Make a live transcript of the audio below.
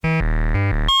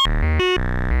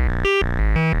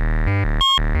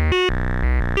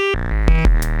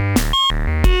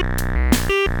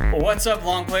What's up,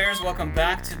 long players? Welcome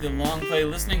back to the Long Play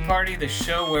Listening Party, the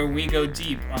show where we go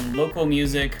deep on local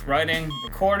music, writing,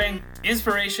 recording,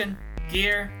 inspiration,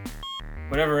 gear,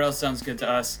 whatever else sounds good to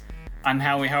us. I'm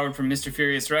Howie Howard from Mr.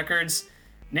 Furious Records.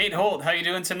 Nate Holt, how you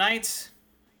doing tonight?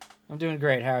 I'm doing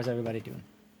great. How's everybody doing?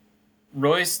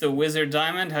 Royce, the Wizard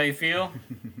Diamond, how you feel?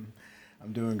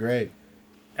 I'm doing great.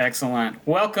 Excellent.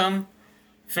 Welcome,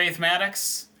 Faith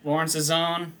Maddox, Lawrence's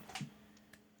own,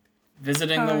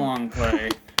 visiting the Long Play.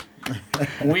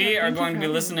 We are going to be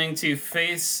listening to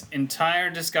Faith's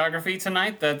entire discography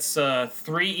tonight. That's 3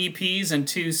 EPs and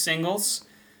 2 singles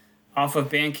off of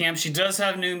Bandcamp. She does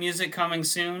have new music coming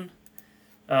soon.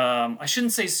 I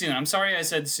shouldn't say soon. I'm sorry I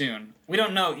said soon. We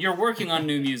don't know. You're working on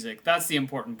new music. That's the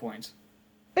important point.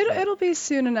 It'll be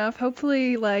soon enough.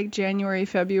 Hopefully, like, January,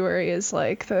 February is,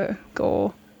 like, the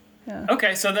goal. Yeah.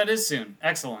 Okay, so that is soon.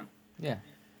 Excellent. Yeah.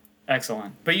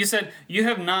 Excellent. But you said you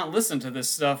have not listened to this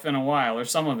stuff in a while, or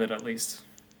some of it at least.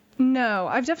 No,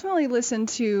 I've definitely listened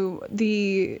to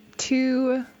the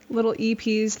 2 little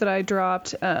EPs that I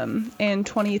dropped in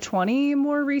 2020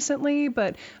 more recently,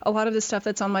 but a lot of the stuff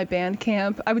that's on my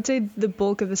Bandcamp, I would say the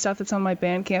bulk of the stuff that's on my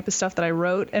Bandcamp is stuff that I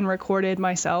wrote and recorded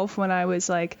myself when I was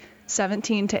like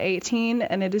 17 to 18,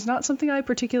 and it is not something I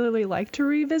particularly like to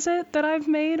revisit that I've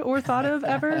made or thought of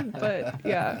ever, but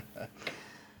yeah.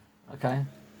 Okay.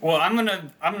 Well, I'm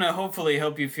gonna hopefully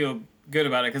help you feel good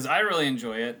about it, because I really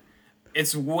enjoy it.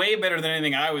 It's way better than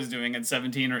anything I was doing at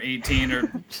 17 or 18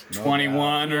 or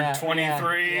 21 or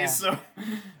 23. Yeah.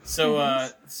 So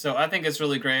I think it's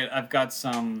really great. I've got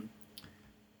some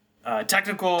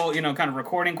technical, kind of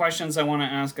recording questions I want to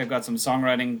ask. I've got some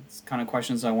songwriting kind of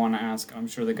questions I want to ask. I'm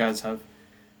sure the guys have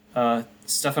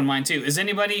stuff in mind too. Is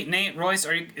anybody, Nate, Royce,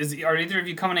 are either of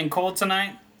you coming in cold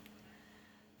tonight?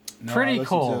 No, Pretty I listen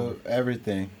cold. to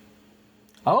everything.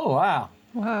 Oh, wow.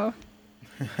 Wow.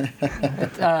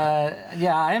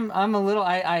 Yeah, I'm a little.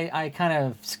 I kind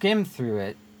of skimmed through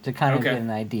it to kind of get an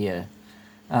idea,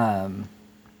 and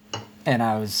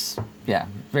I was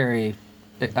very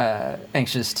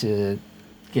anxious to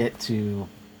get to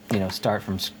start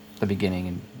from the beginning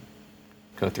and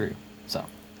go through. So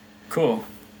cool.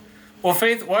 Well,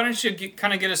 Faith, why don't you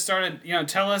kind of get us started?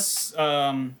 Tell us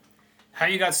how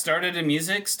you got started in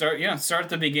music. Start at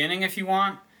the beginning if you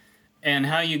want, and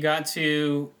how you got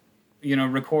to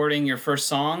recording your first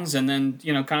songs, and then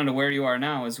kind of where you are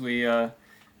now as we go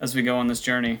on this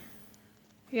journey.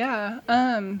 Yeah.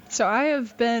 So I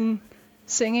have been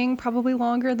singing probably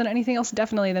longer than anything else,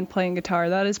 definitely than playing guitar.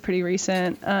 That is pretty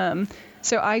recent.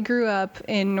 So I grew up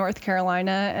in North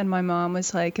Carolina, and my mom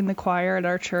was like in the choir at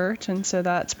our church, and so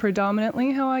that's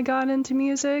predominantly how I got into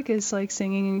music, is like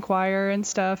singing in choir and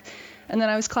stuff. And then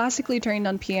I was classically trained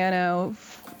on piano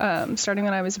starting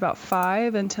when I was about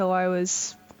 5 until I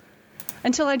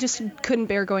just couldn't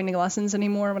bear going to lessons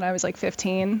anymore when I was like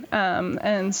 15.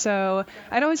 And so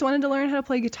I'd always wanted to learn how to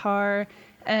play guitar,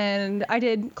 and I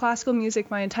did classical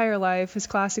music my entire life, was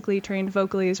classically trained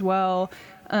vocally as well.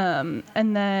 And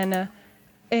then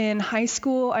in high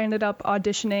school, I ended up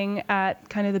auditioning at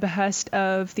kind of the behest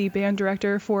of the band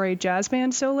director for a jazz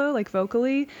band solo, like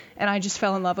vocally, and I just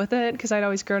fell in love with it because I'd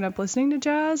always grown up listening to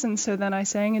jazz, and so then I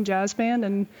sang in jazz band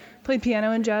and played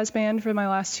piano in jazz band for my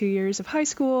last 2 years of high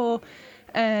school.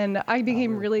 And I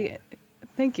became really...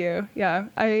 Thank you. Yeah.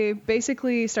 I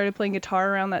basically started playing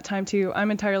guitar around that time too.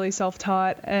 I'm entirely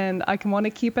self-taught, and I can want to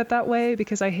keep it that way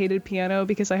because I hated piano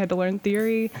because I had to learn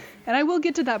theory. And I will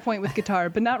get to that point with guitar,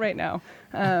 but not right now.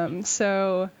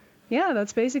 So yeah,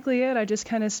 that's basically it. I just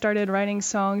kind of started writing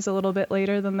songs a little bit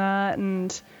later than that,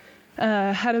 and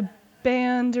had a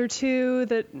band or 2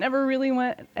 that never really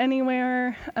went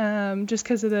anywhere, just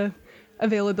because of the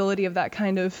availability of that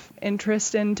kind of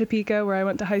interest in Topeka, where I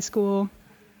went to high school.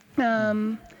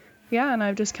 And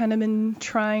I've just kind of been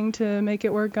trying to make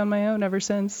it work on my own ever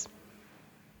since.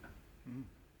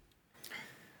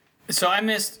 So I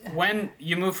missed when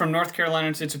you moved from North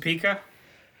Carolina to Topeka?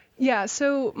 Yeah,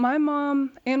 so my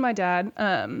mom and my dad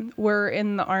were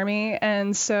in the Army,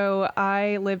 and so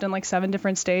I lived in like 7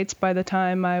 different states by the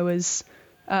time I was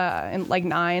in like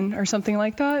 9 or something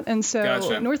like that. And so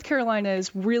Gotcha. North Carolina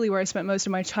is really where I spent most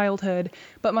of my childhood,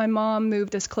 but my mom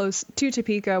moved us close to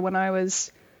Topeka when I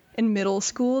was in middle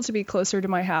school to be closer to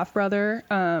my half-brother,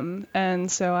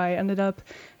 and so I ended up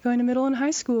going to middle and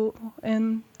high school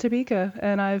in Topeka,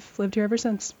 and I've lived here ever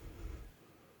since.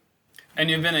 And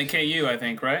you've been at KU, I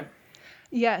think, right?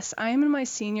 Yes, I am in my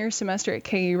senior semester at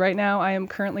KU right now. I am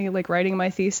currently like writing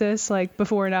my thesis, like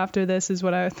before and after this is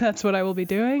that's what I will be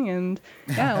doing, and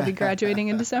yeah, I'll be graduating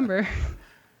in December.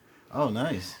 Oh,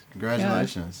 nice!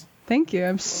 Congratulations. Yeah. Thank you.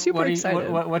 I'm super excited.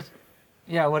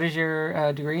 What is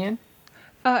your degree in?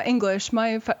 English.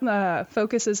 My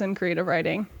focus is in creative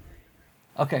writing.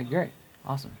 Okay, great.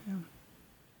 Awesome.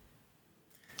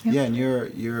 Yeah, and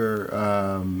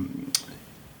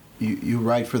you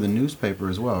write for the newspaper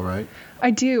as well, right? I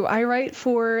do. I write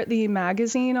for the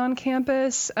magazine on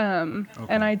campus, and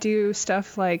I do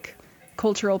stuff like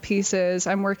cultural pieces.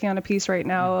 I'm working on a piece right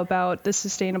now about the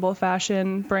sustainable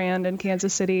fashion brand in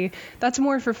Kansas City. That's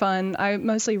more for fun. I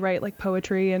mostly write like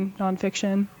poetry and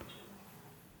nonfiction.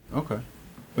 Okay.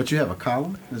 But you have a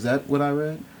column? Is that what I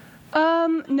read?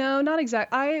 No, not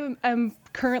exact. I am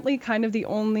currently kind of the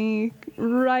only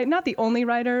not the only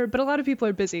writer, but a lot of people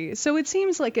are busy. So it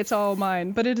seems like it's all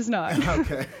mine, but it is not.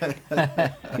 Okay.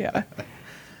 Yeah.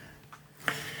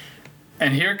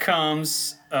 And here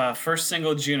comes first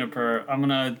single, Juniper. I'm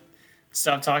gonna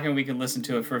stop talking. We can listen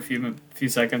to it for a few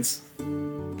seconds.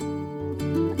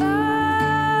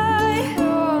 I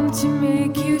want to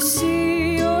make you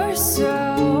see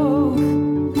yourself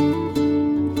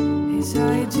as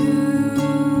I do.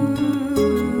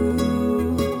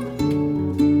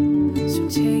 So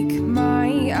take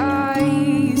my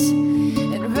eyes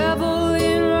and revel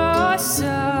in our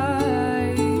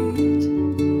sight.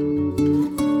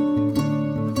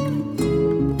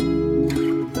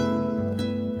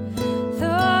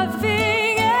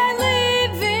 Loving and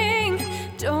living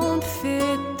don't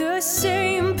fit the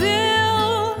same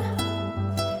bill.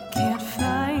 Can't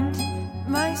find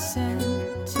my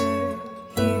center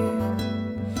here.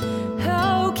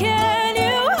 How can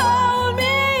you hold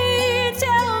me?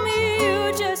 Tell me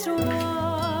you just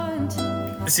want.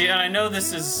 See, and I know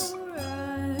this is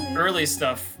early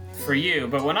stuff for you,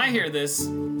 but when I hear this,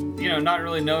 not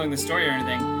really knowing the story or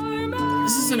anything,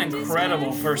 this is an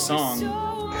incredible first song.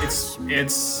 It's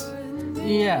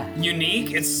Yeah.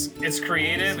 unique. It's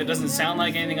creative. It doesn't sound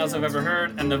like anything else I've ever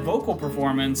heard, and the vocal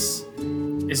performance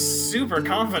is super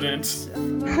confident.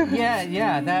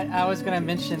 Yeah. That I was gonna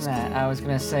mention that. I was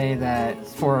gonna say that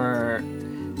for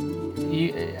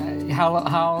you.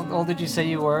 How old did you say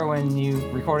you were when you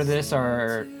recorded this,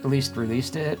 or at least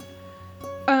released it?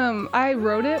 I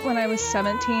wrote it when I was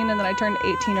 17, and then I turned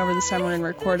 18 over the summer and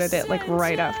recorded it like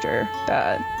right after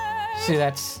that. See,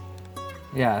 that's.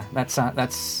 I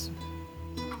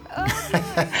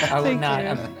would Thank not. you.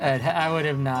 I would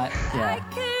have not. Yeah.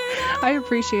 I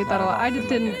appreciate that a lot. I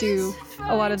didn't do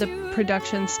a lot of the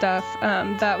production stuff.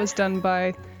 That was done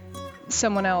by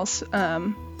someone else.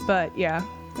 But yeah.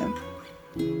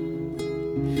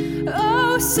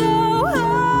 Oh, so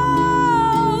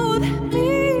hold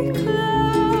me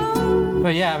close.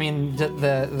 But yeah, I mean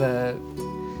the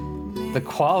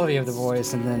quality of the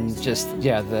voice, and then just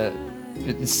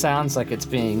it sounds like it's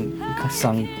being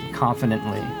sung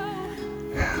confidently.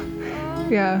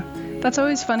 Yeah. That's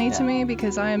always funny to me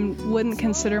because I wouldn't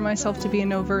consider myself to be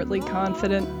an overtly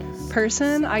confident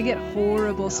person. I get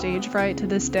horrible stage fright to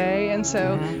this day, and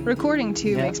so recording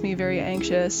too makes me very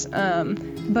anxious.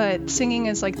 But singing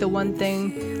is like the one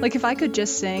thing, like if I could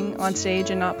just sing on stage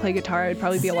and not play guitar, I'd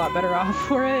probably be a lot better off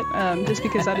for it, just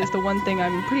because that is the one thing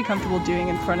I'm pretty comfortable doing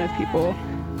in front of people.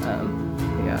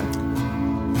 Yeah.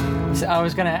 So I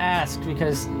was gonna ask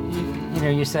because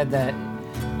you said that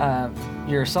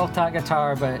you're a self-taught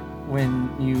guitar, but when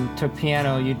you took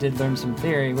piano, you did learn some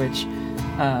theory, which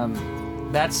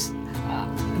that's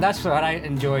what I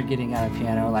enjoyed getting out of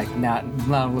piano. Like not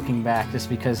looking back, just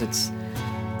because it's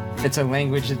a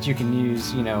language that you can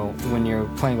use, when you're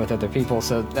playing with other people.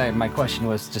 So my question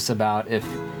was just about if,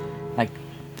 like,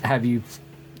 do you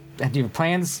have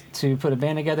plans to put a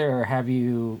band together, or have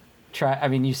you tried? I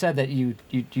mean, you said that you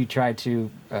tried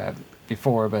to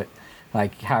before, but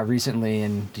like how recently,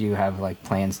 and do you have like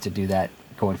plans to do that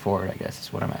going forward? I guess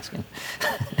is what I'm asking.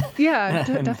 Yeah,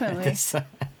 definitely.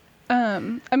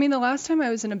 I mean, the last time I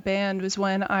was in a band was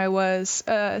when I was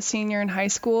a senior in high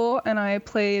school, and I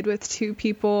played with two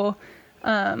people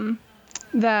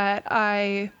that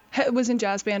I was in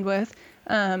jazz band with,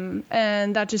 and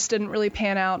that just didn't really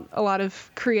pan out. A lot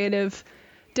of creative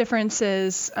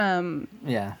differences.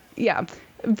 Yeah.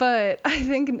 But I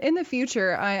think in the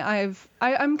future,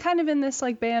 I'm kind of in this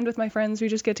like band with my friends. We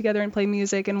just get together and play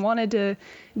music, and wanted to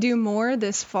do more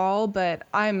this fall. But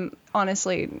I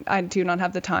do not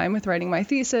have the time with writing my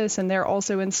thesis, and they're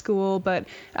also in school. But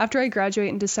after I graduate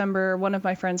in December, one of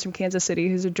my friends from Kansas City,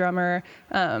 who's a drummer,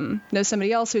 knows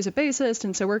somebody else who's a bassist,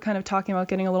 and so we're kind of talking about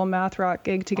getting a little math rock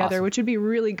gig together, Awesome. Which would be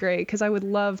really great because I would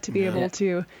love to be able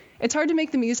to. It's hard to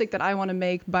make the music that I want to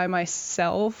make by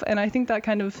myself, and I think that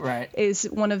kind of is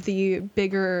one of the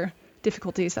bigger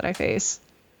difficulties that I face.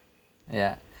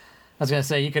 Yeah. I was going to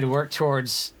say, you could work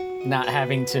towards not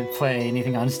having to play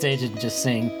anything on stage and just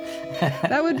sing.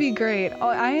 That would be great.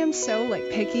 I am so like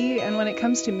picky, and when it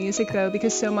comes to music though,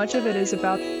 because so much of it is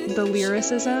about the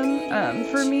lyricism,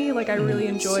 for me, like I really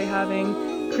enjoy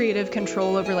having creative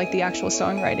control over like the actual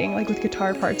songwriting, like with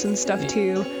guitar parts and stuff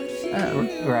too.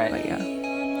 Right. But yeah.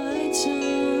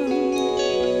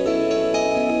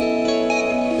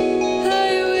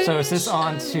 So is this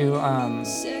on to,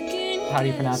 how do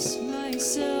you pronounce it?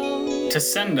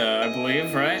 Tascenda, I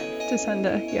believe, right?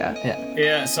 Tascenda, yeah. Yeah.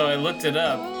 Yeah, so I looked it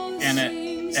up, and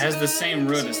it has the same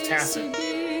root as tacit.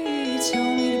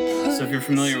 So if you're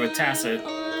familiar with tacit,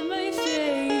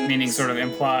 meaning sort of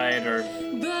implied or...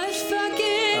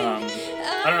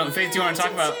 I don't know, Faith, do you want to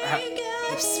talk about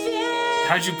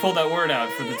how'd you pull that word out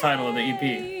for the title of the EP?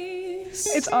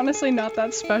 It's honestly not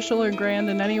that special or grand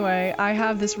in any way. I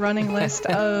have this running list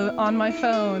on my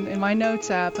phone in my notes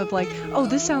app of like, oh,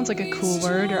 this sounds like a cool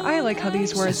word, or I like how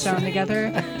these words sound together.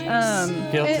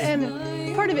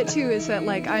 And part of it too is that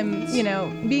like I'm,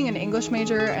 being an English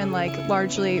major and like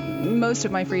largely most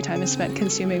of my free time is spent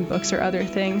consuming books or other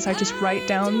things. I just write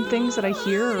down things that I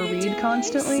hear or read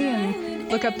constantly and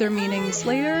look up their meanings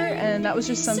later. And that was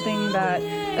just something that,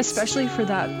 especially for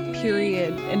that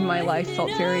period in my life,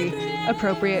 felt very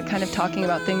appropriate, kind of talking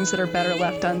about things that are better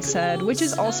left unsaid, which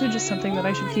is also just something that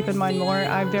I should keep in mind more.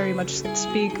 I very much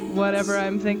speak whatever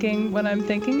I'm thinking when I'm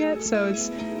thinking it, so it's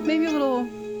maybe a little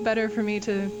better for me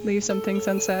to leave some things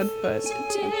unsaid, but...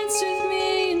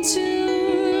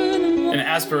 An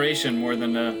aspiration more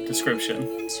than a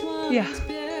description. Yeah,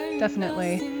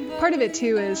 definitely. Part of it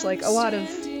too is like a lot of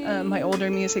my older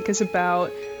music is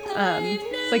about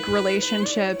like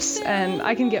relationships, and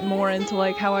I can get more into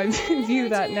like how I view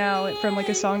that now from like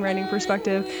a songwriting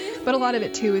perspective, but a lot of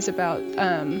it too is about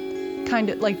kind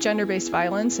of like gender-based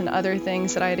violence and other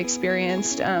things that I had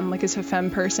experienced like as a femme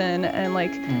person, and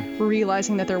like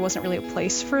realizing that there wasn't really a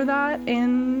place for that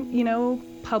in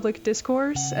public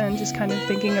discourse, and just kind of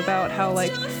thinking about how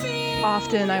like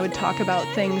often I would talk about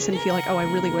things and feel like, oh, I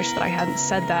really wish that I hadn't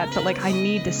said that, but like I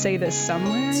need to say this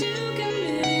somewhere.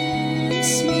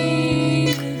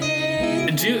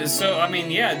 Do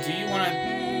you want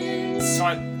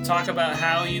to talk about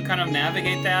how you kind of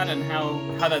navigate that and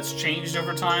how that's changed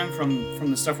over time from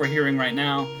the stuff we're hearing right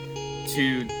now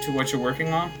to what you're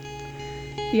working on?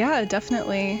 Yeah,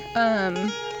 definitely.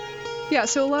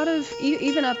 So a lot of,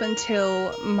 even up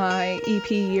until my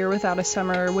EP Year Without a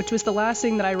Summer, which was the last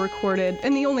thing that I recorded,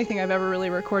 and the only thing I've ever really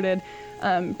recorded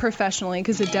professionally,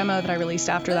 because the demo that I released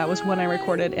after that was one I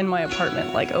recorded in my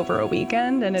apartment like over a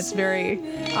weekend, and it's very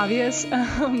obvious.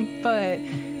 But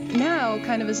now,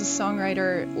 kind of as a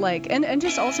songwriter, like, and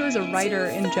just also as a writer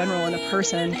in general and a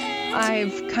person,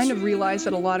 I've kind of realized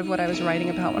that a lot of what I was writing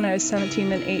about when I was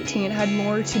 17 and 18 had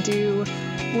more to do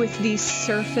with the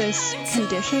surface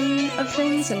condition of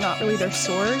things and not really their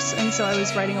source. And so I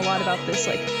was writing a lot about this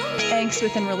like angst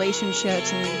within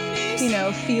relationships and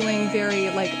feeling very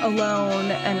like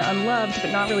alone and unloved,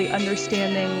 but not really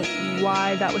understanding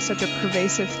why that was such a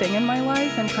pervasive thing in my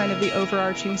life, and kind of the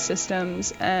overarching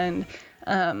systems and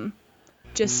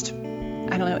just,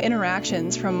 I don't know,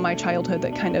 interactions from my childhood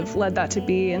that kind of led that to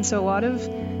be. And so a lot of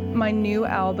my new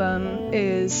album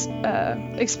is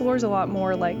explores a lot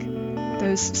more like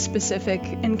those specific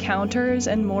encounters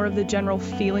and more of the general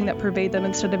feeling that pervade them,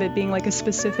 instead of it being like a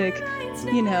specific,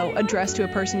 address to a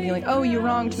person being like, oh, you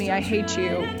wronged me, I hate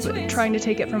you, but trying to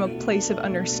take it from a place of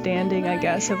understanding, I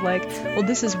guess, of like, well,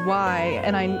 this is why,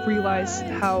 and I realize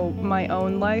how my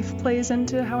own life plays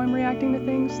into how I'm reacting to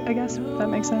things, I guess, if that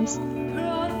makes sense.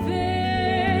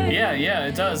 Yeah,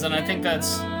 it does, and I think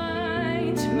that's,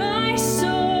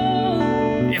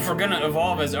 if we're gonna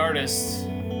evolve as artists,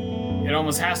 it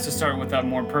almost has to start with that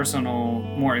more personal,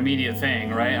 more immediate thing,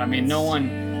 right? I mean, no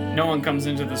one comes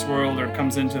into this world or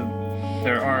comes into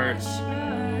their art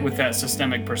with that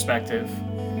systemic perspective.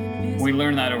 We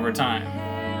learn that over time.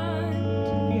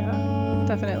 Yeah,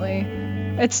 definitely.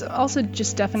 It's also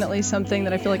just definitely something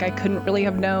that I feel like I couldn't really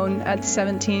have known at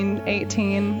 17,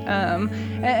 18.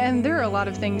 And there are a lot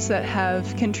of things that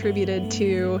have contributed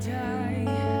to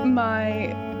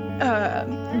my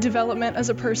development as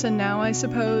a person now, I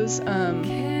suppose.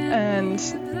 And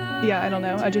yeah, I don't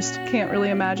know. I just can't really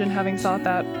imagine having thought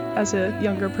that as a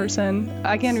younger person.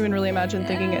 I can't even really imagine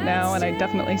thinking it now, and I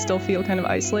definitely still feel kind of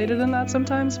isolated in that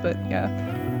sometimes, but yeah.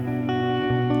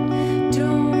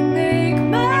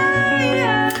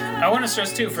 I want to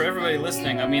stress too, for everybody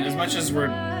listening, I mean, as much as we're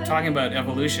talking about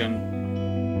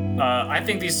evolution, I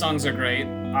think these songs are great.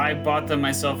 I bought them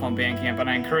myself on Bandcamp, and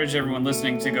I encourage everyone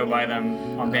listening to go buy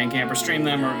them on Bandcamp or stream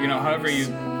them, or however you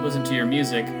listen to your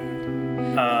music.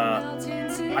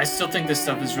 I still think this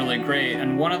stuff is really great.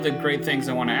 And one of the great things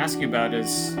I want to ask you about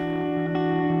is,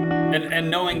 and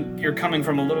knowing you're coming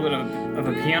from a little bit of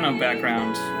a piano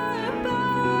background,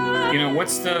 you know,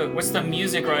 what's the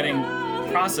music writing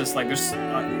process like? There's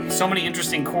so many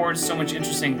interesting chords, so much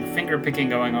interesting finger picking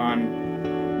going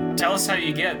on. Tell us how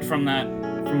you get from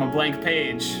a blank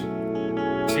page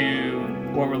to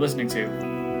what we're listening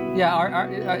to.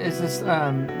 Yeah, is this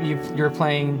you're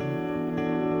playing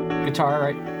guitar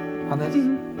right on this?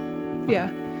 Mm-hmm. Yeah.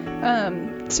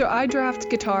 So I draft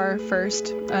guitar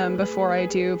first before I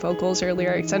do vocals or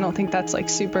lyrics. I don't think that's like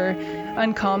super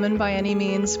uncommon by any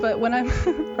means, but when I'm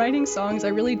writing songs, I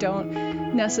really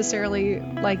don't necessarily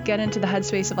like get into the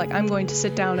headspace of like I'm going to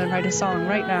sit down and write a song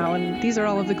right now and these are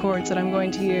all of the chords that I'm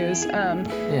going to use.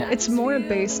 It's more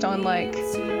based on like,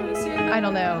 I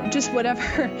don't know, just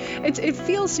whatever. It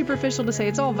feels superficial to say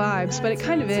it's all vibes, but it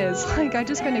kind of is. Like I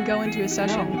just kind of go into a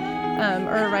session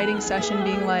or a writing session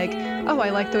being like, oh,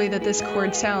 I like the way that this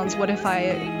chord sounds. What if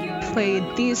I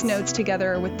played these notes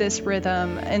together with this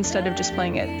rhythm instead of just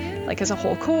playing it like as a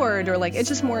whole chord? Or like it's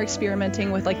just more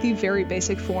experimenting with like the very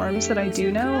basic forms that I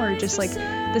do know, or just like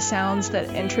the sounds that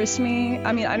interest me.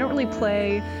 I mean, I don't really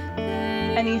play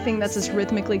anything that's as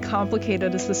rhythmically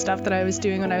complicated as the stuff that I was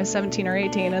doing when I was 17 or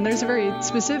 18, and there's a very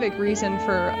specific reason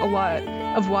for a lot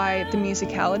of why the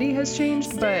musicality has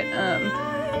changed, but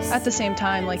at the same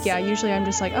time, like, yeah, usually I'm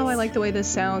just like, oh, I like the way this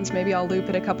sounds, maybe I'll loop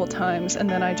it a couple times, and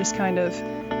then I just kind of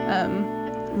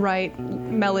write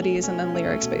melodies and then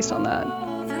lyrics based on that.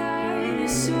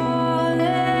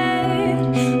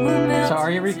 So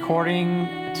are you recording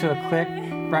to a click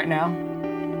right now?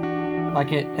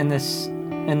 Like it in this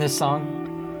song?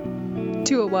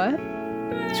 To a what?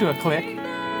 To a click?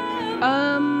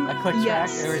 A click track?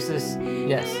 Yes. Or is this?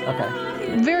 Yes, okay.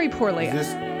 Very poorly. Is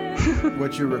this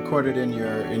what you recorded in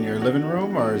your living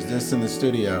room, or is this in the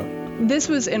studio? This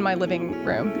was in my living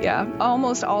room, yeah.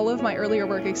 Almost all of my earlier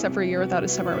work, except for A Year Without a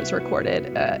Summer, was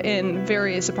recorded in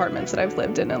various apartments that I've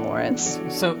lived in Lawrence.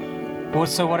 So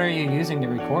what are you using to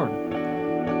record?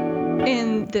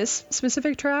 In this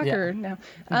specific track, or no?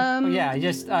 Yeah,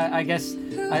 just I guess.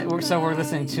 We're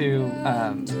listening to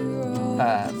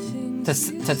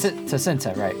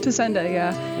Tacenta, right? Tacenta,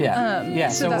 yeah. Yeah.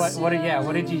 So what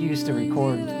did you use to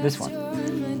record this one?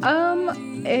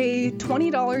 A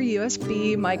 $20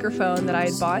 USB microphone that I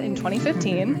had bought in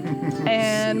 2015,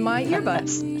 and my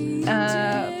earbuds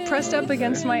pressed up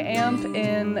against my amp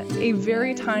in a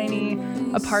very tiny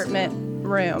apartment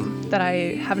room that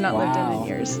I have not lived in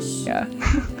years. Yeah.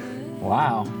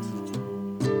 Wow.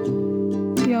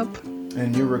 Yep.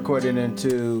 And you're recording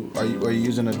into, are you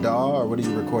using a DAW, or what are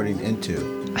you recording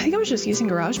into? I think I was just using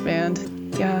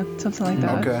GarageBand. Yeah, something like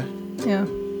that. Okay. Yeah.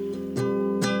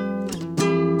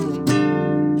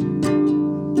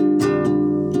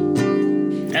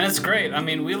 And it's great. I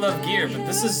mean, we love gear, but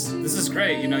this is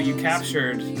great. You know, you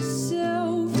captured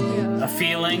a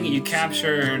feeling. You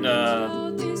captured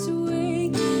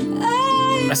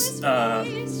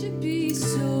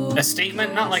a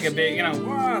statement, not like a big, you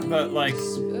know, but like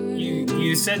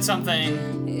you said something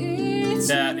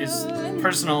that is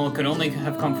personal, could only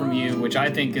have come from you, which I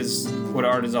think is what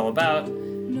art is all about.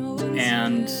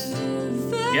 And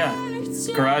yeah,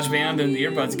 GarageBand and the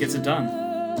earbuds gets it done.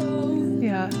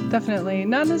 Yeah, definitely.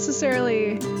 Not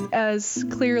necessarily as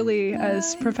clearly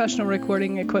as professional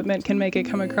recording equipment can make it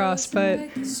come across, but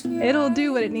it'll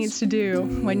do what it needs to do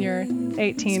when you're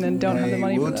 18 and don't have the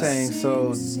money for that. Wu-Tang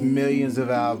sold millions of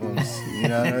albums, you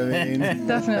know what I mean?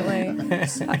 Definitely.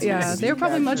 Yeah, they were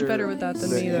probably much better with that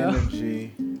than me, though.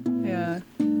 Energy. Yeah.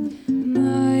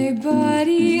 My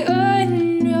body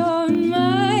unknown,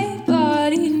 my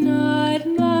body not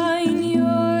mine,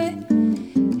 your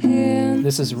hand.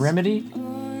 This is Remedy?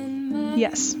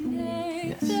 Yes.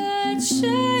 Yes. That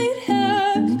should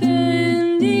have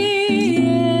been the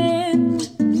end.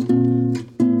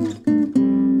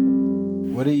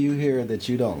 What do you hear that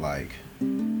you don't like?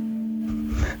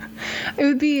 It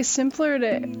would be simpler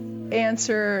to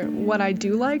answer what I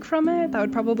do like from it. That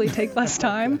would probably take less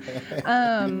time.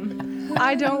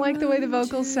 I don't like the way the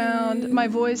vocals sound. My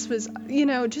voice was, you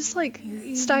know, just like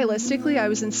stylistically, I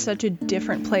was in such a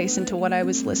different place into what I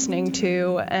was listening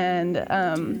to and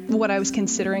what I was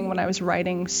considering when I was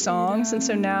writing songs. And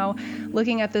so now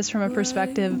looking at this from a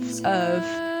perspective of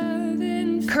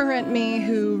current me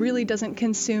who really doesn't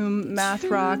consume math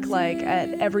rock like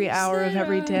at every hour of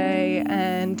every day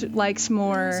and likes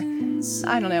more,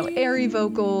 I don't know, airy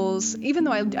vocals, even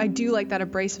though I do like that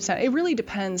abrasive sound. It really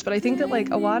depends, but I think that like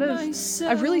a lot of,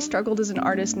 I've really struggled as an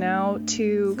artist now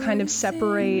to kind of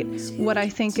separate what I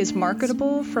think is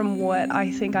marketable from what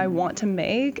I think I want to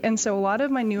make. And so a lot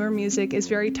of my newer music is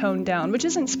very toned down, which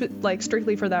isn't like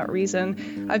strictly for that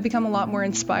reason. I've become a lot more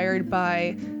inspired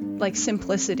by like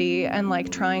simplicity and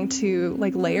like trying to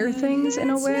like layer things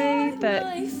in a way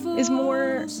that is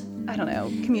more, I don't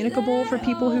know, communicable for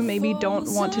people who maybe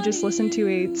don't want to just listen to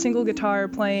a single guitar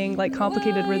playing like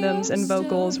complicated rhythms and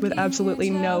vocals with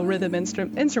absolutely no rhythm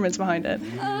instruments behind it.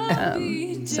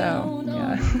 So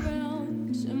yeah.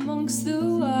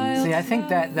 See, I think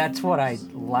that's what I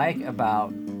like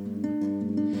about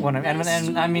when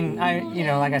and I mean,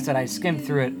 like I said, I skimmed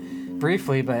through it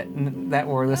briefly, but that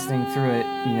we're listening through it,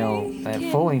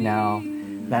 fully now,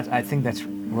 I think that's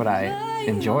what I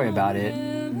enjoy about it.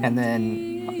 And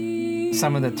then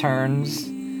some of the turns,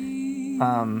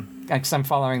 because I'm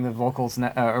following the vocals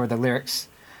or the lyrics,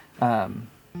 it's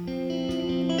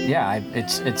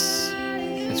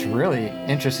really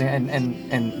interesting,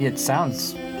 and it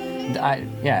sounds,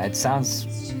 it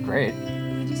sounds great.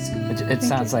 It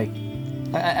sounds like,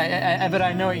 but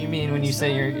I know what you mean when you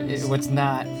say what's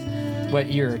not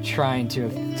what you're trying to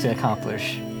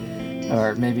accomplish,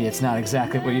 or maybe it's not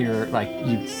exactly what you're like.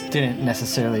 You didn't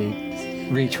necessarily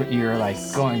reach what you're like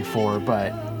going for,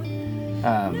 but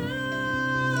a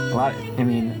lot. I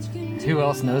mean, who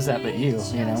else knows that but you?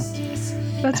 You know.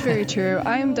 That's very true.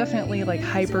 I am definitely like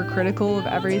hypercritical of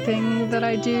everything that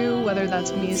I do, whether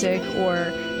that's music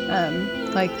or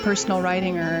like personal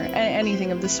writing or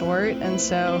anything of the sort. And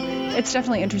so it's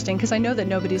definitely interesting because I know that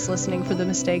nobody's listening for the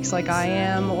mistakes like I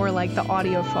am, or like the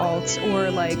audio faults,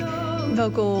 or like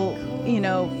vocal,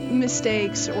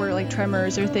 mistakes, or like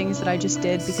tremors, or things that I just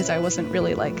did because I wasn't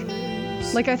really like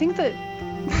I think that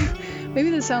maybe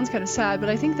this sounds kind of sad, but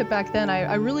I think that back then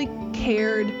I really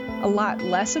cared a lot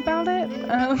less about it,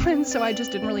 and so I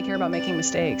just didn't really care about making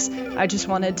mistakes. I just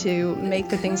wanted to make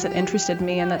the things that interested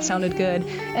me and that sounded good.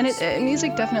 And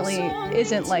music definitely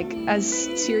isn't like as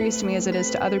serious to me as it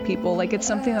is to other people. Like, it's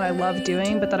something that I love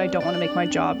doing, but that I don't want to make my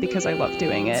job because I love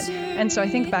doing it. And so I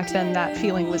think back then that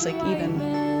feeling was like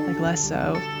even like less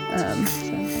so.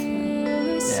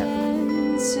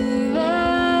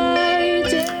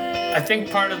 I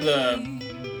think part of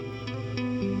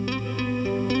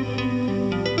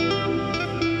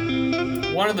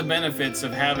one of the benefits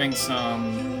of having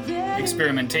some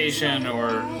experimentation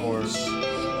or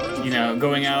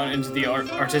going out into the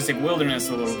artistic wilderness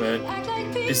a little bit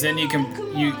is then you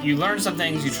learn some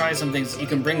things, you try some things, you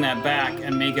can bring that back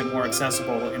and make it more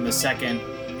accessible in the second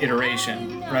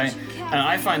iteration, right? And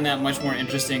I find that much more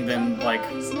interesting than like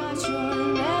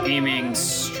aiming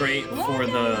straight for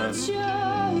the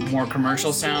more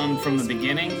commercial sound from the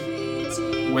beginning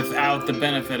without the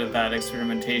benefit of that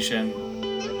experimentation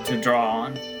to draw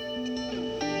on.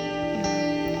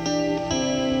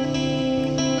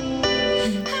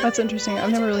 That's interesting.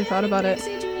 I've never really thought about it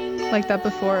like that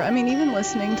before. I mean, even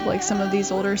listening to like some of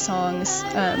these older songs,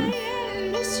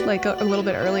 like a little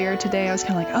bit earlier today, I was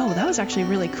kind of like, oh, that was actually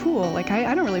really cool. Like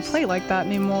I don't really play like that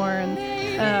anymore, and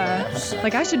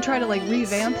like I should try to like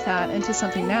revamp that into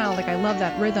something now. Like I love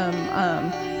that rhythm,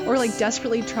 or like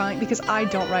desperately trying, because I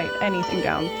don't write anything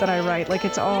down that I write. Like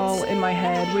it's all in my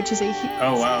head, which is something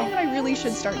that I really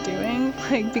should start doing.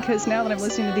 Like, because now that I'm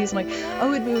listening to these, I'm like,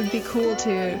 oh, it would be cool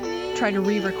to try to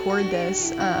re-record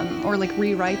this, or like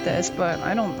rewrite this, but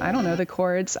I don't know the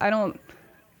chords. I don't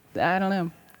know.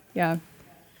 Yeah.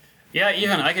 Yeah,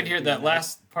 even I could hear that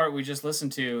last part we just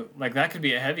listened to. Like that could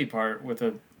be a heavy part with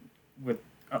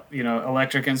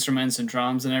electric instruments and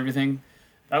drums and everything.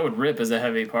 That would rip as a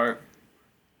heavy part.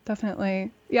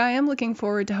 Definitely. Yeah, I am looking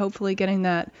forward to hopefully getting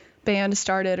that band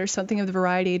started or something of the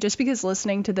variety, just because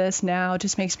listening to this now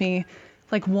just makes me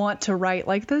like want to write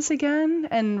like this again,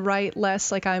 and write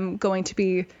less like I'm going to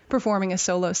be performing a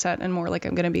solo set and more like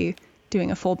I'm going to be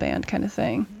doing a full band kind of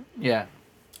thing. Yeah.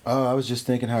 Oh, I was just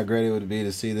thinking how great it would be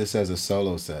to see this as a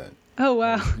solo set. Oh,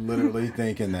 wow. I was literally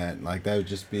thinking that. Like, that would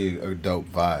just be a dope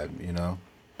vibe, you know?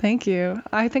 Thank you.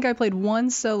 I think I played one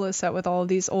solo set with all of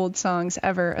these old songs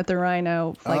ever at the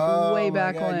Rhino, like way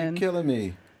back when. You're killing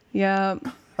me. Yeah.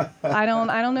 I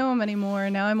don't know them anymore.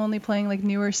 Now I'm only playing like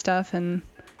newer stuff, and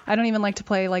I don't even like to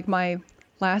play like my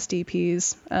last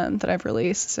EPs that I've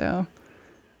released. So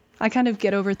I kind of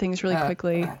get over things really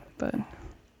quickly, but...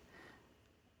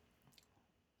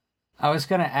 I was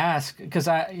going to ask, because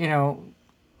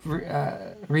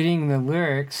reading the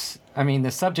lyrics, I mean, the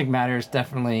subject matter is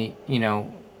definitely,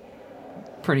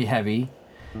 pretty heavy.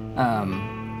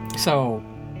 So,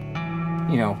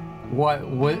 you know, what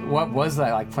was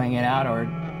that like playing it out, or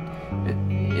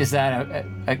is that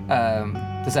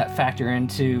does that factor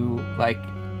into like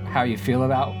how you feel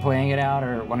about playing it out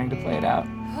or wanting to play it out?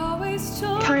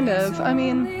 Kind of. I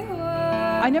mean,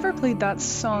 I never played that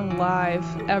song live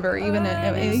ever, even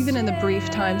in the brief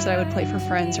times that I would play for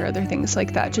friends or other things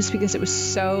like that, just because it was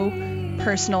so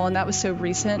personal and that was so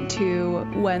recent to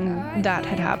when that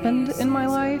had happened in my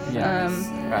life.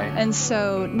 Right. And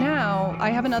so now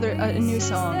I have a new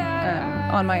song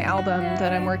on my album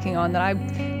that I'm working on that I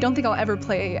don't think I'll ever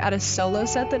play at a solo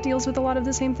set that deals with a lot of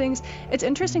the same things. It's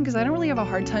interesting because I don't really have a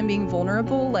hard time being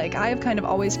vulnerable. Like, I have kind of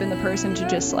always been the person to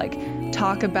just like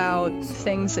talk about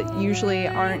things that usually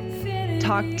aren't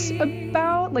talked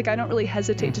about. Like, I don't really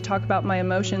hesitate to talk about my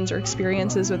emotions or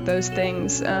experiences with those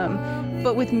things.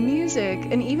 But with music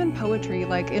and even poetry,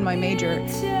 like in my major,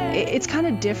 it's kind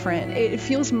of different. It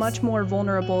feels much more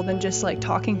vulnerable than just like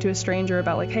talking to a stranger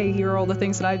about like, hey, here are all the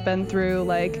things that I've been through,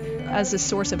 like as a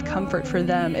source of comfort for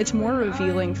them. It's more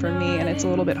revealing for me, and it's a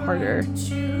little bit harder.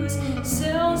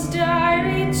 Cells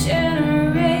die,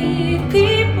 regenerate,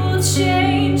 people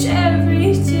change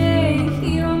every day.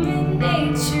 Human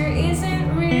nature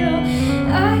isn't real.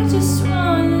 I just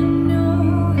wanna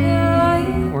know how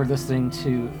you. We're listening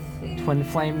to Twin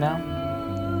Flame now?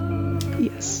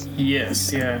 Yes.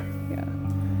 Yes, yeah. Yeah.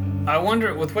 I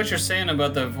wonder, with what you're saying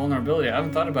about the vulnerability, I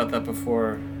haven't thought about that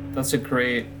before. That's a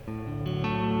great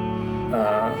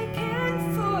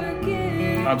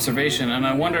observation, and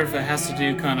I wonder if it has to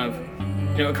do kind of,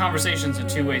 you know, a conversation's a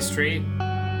two-way street,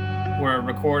 where a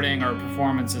recording or a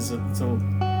performance is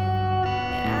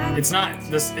it's not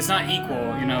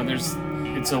equal, you know.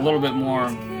 It's a little bit more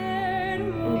of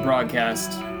a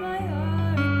broadcast.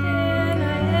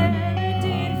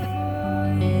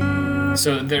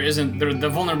 So the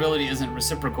vulnerability isn't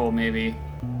reciprocal, maybe,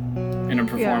 in a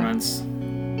performance.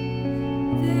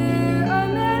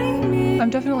 I'm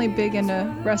definitely big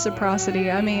into reciprocity.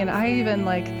 I mean,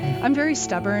 I'm very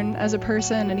stubborn as a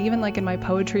person, and even like in my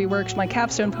my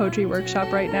capstone poetry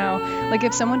workshop right now, like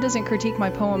if someone doesn't critique my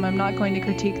poem, I'm not going to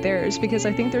critique theirs, because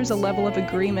I think there's a level of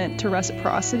agreement to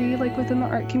reciprocity like within the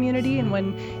art community, and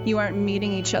when you aren't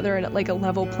meeting each other at like a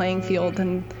level playing field,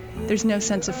 then there's no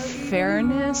sense of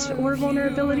fairness or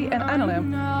vulnerability. And I don't know,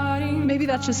 maybe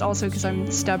that's just also because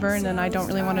I'm stubborn and I don't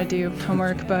really want to do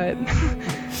homework, but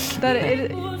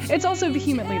it's also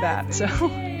vehemently that, so.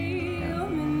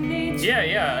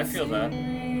 Yeah, I feel that.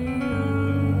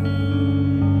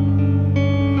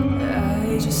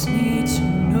 I just need to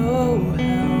know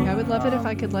how. I would love it if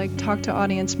I could like talk to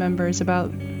audience members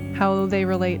about how they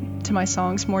relate to my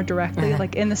songs more directly,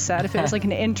 like in the set. If it was like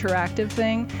an interactive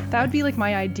thing, that would be like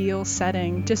my ideal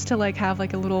setting, just to like have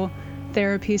like a little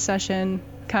therapy session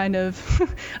kind of.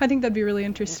 I think that'd be really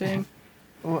interesting.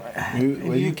 Well,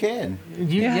 you can.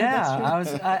 I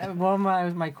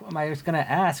was gonna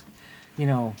ask, you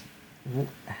know,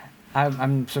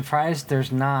 I'm surprised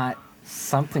there's not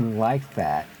something like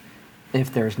that.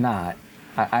 If there's not,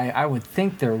 I would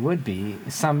think there would be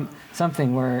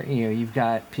something where, you know, you've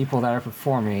got people that are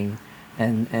performing,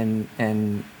 and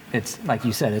it's like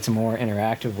you said, it's more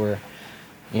interactive, where,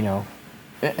 you know,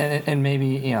 and maybe,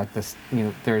 you know, this, you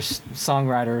know, there's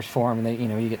songwriters form, and they, you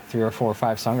know, you get 3 or 4 or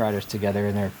 5 songwriters together,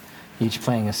 and they're each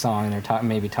playing a song, and they're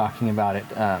maybe talking about it.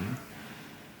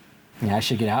 Yeah, I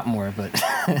should get out more, but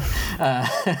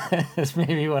that's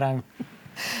maybe what I'm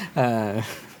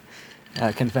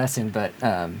confessing. But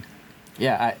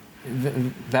yeah,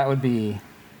 that would be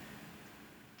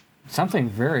something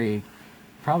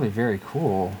probably very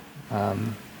cool,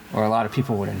 or a lot of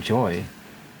people would enjoy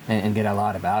and get a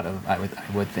lot out of. I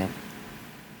would think.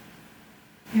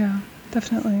 Yeah,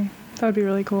 definitely. That would be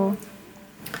really cool.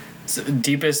 It's the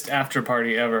deepest after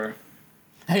party ever.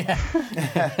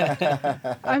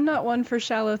 I'm not one for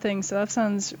shallow things, so that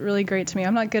sounds really great to me.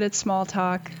 I'm not good at small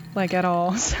talk, like, at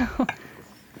all, so.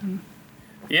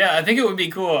 Yeah, I think it would be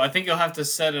cool. I think you'll have to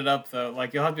set it up, though.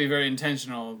 Like, you'll have to be very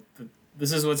intentional.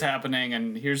 This is what's happening,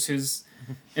 and here's who's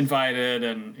invited,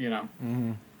 and, you know.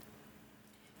 Mm-hmm.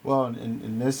 Well,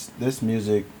 and this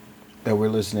music that we're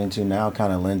listening to now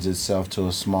kind of lends itself to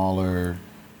a smaller,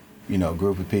 you know,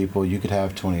 group of people. You could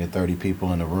have 20 or 30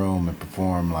 people in a room and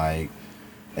perform, like,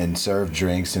 and serve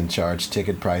drinks and charge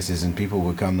ticket prices, and people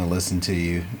would come to listen to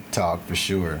you talk for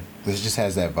sure. This just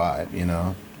has that vibe, you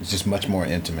know? It's just much more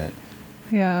intimate.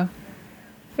 Yeah.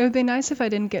 It would be nice if I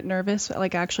didn't get nervous,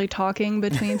 like, actually talking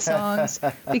between songs,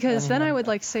 because then I would,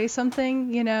 like, say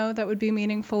something, you know, that would be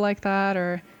meaningful like that,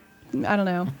 or I don't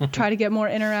know, try to get more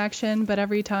interaction, but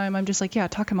every time I'm just like, yeah,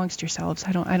 talk amongst yourselves.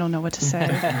 I don't know what to say.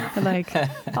 And, like,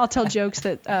 I'll tell jokes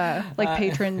that like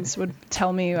patrons would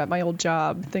tell me at my old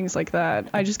job, things like that.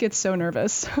 I just get so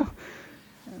nervous.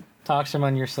 Talk some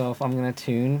on yourself. I'm gonna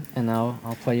tune, and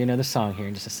I'll play you another song here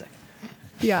in just a second.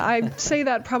 Yeah, I say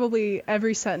that probably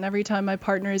every set, and every time my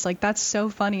partner is like, that's so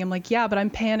funny. I'm like, yeah, but I'm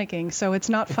panicking, so it's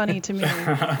not funny to me.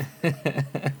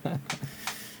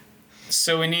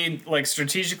 So we need, like,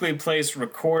 strategically placed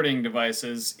recording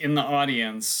devices in the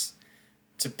audience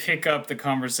to pick up the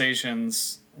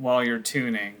conversations while you're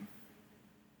tuning.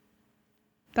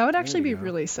 That would actually be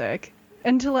really sick.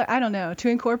 And to, like, I don't know, to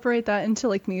incorporate that into,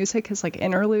 like, music as, like,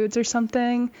 interludes or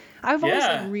something. I've always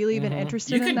like, really been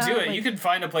interested in that. You could do it. Like, You could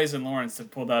find a place in Lawrence to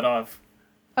pull that off.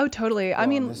 Oh, totally. I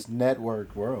mean, this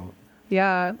networked world.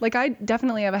 Yeah, like I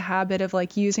definitely have a habit of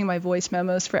like using my voice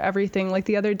memos for everything. Like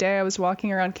the other day I was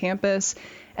walking around campus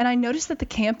and I noticed that the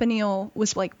campanile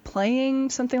was like playing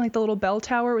something, like the little bell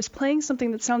tower was playing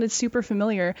something that sounded super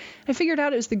familiar. I figured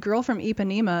out it was the girl from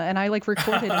Ipanema, and I like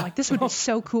recorded and like, this would be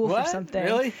so cool for something.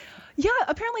 Really? Yeah,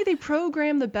 apparently they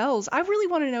program the bells. I really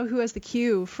want to know who has the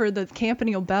cue for the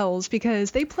campanile bells,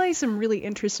 because they play some really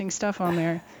interesting stuff on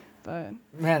there. But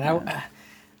man,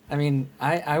 I mean,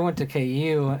 I went to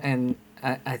KU, and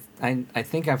I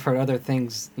think I've heard other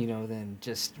things, you know, than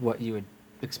just what you would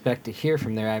expect to hear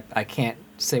from there. I can't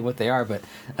say what they are, but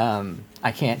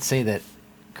I can't say that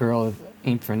Girl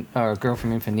from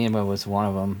Ipanema was one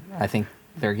of them. I think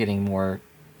they're getting more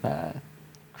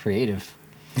creative.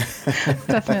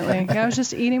 Definitely. Yeah, I was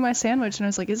just eating my sandwich, and I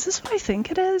was like, is this what I think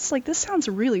it is? Like, this sounds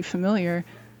really familiar.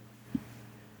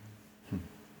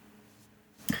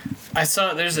 I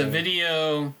saw there's a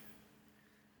video.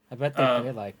 I bet they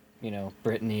play like, you know,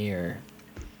 Brittany or,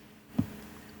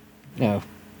 you know,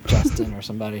 Justin or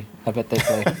somebody. I bet they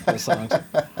play their songs.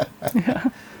 Yeah.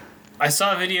 I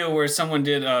saw a video where someone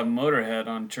did Motorhead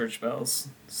on church bells.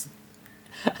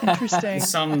 Interesting.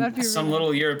 Some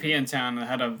little European town that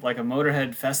had a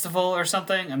Motorhead festival or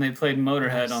something, and they played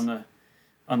Motorhead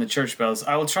on the church bells.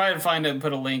 I will try to find it and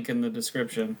put a link in the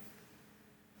description.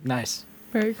 Nice.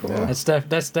 Very cool. Yeah.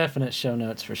 That's definite show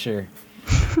notes for sure.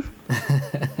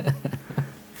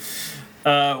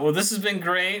 Well, this has been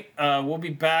great. We'll be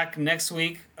back next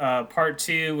week, part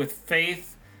 2 with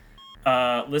Faith,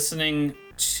 listening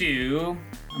to,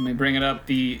 let me bring it up,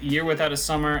 the Year Without a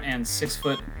Summer and 6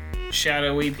 Foot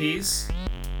Shadow EPs.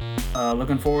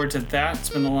 Looking forward to that. It's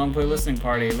been the Long Play Listening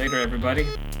Party. Later, everybody.